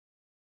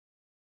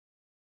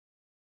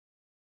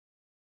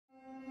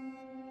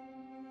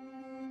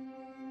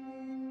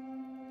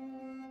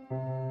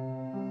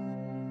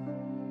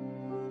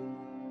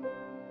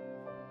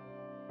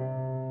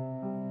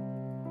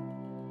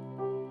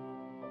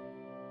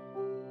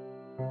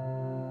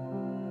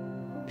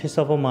Peace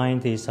of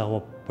mind is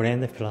our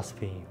brand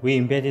philosophy. We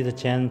embedded the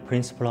Zen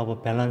principle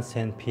of balance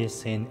and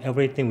peace in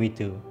everything we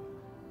do.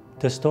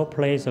 The store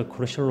plays a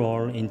crucial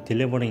role in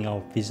delivering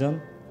our vision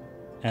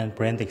and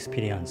brand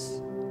experience.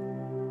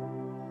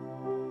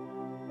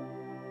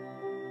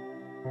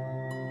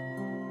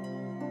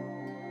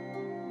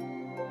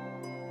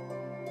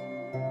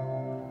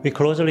 We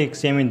closely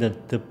examined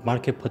the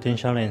market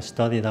potential and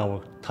studied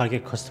our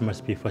target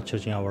customers before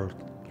choosing our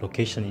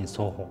location in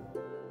Soho.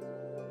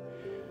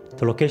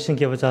 The location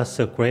gives us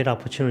a great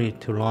opportunity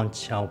to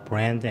launch our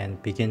brand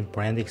and begin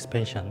brand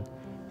expansion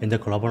in the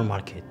global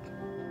market.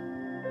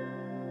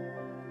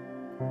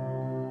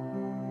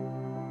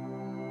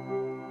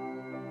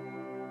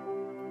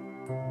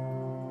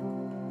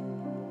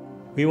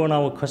 We want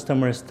our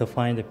customers to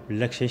find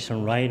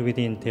relaxation right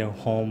within their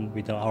home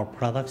with our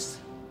products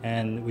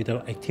and with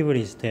the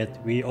activities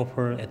that we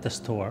offer at the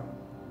store.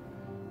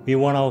 We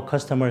want our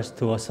customers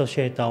to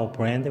associate our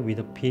brand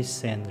with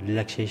peace and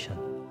relaxation.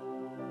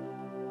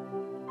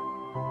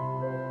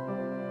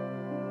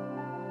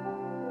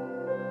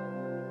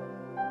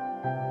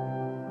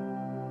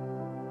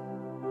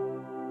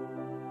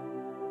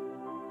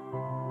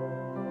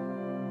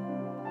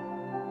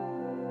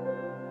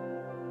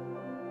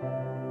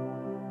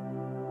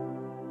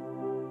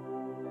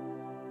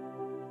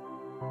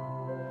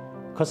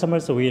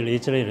 Customers will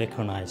easily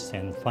recognize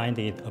and find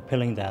it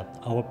appealing that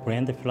our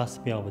brand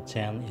philosophy of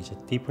Zen is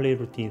deeply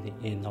rooted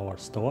in our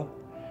store.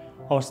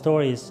 Our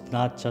store is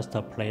not just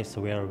a place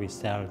where we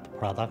sell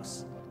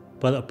products,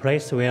 but a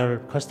place where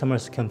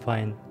customers can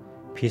find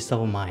peace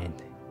of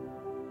mind.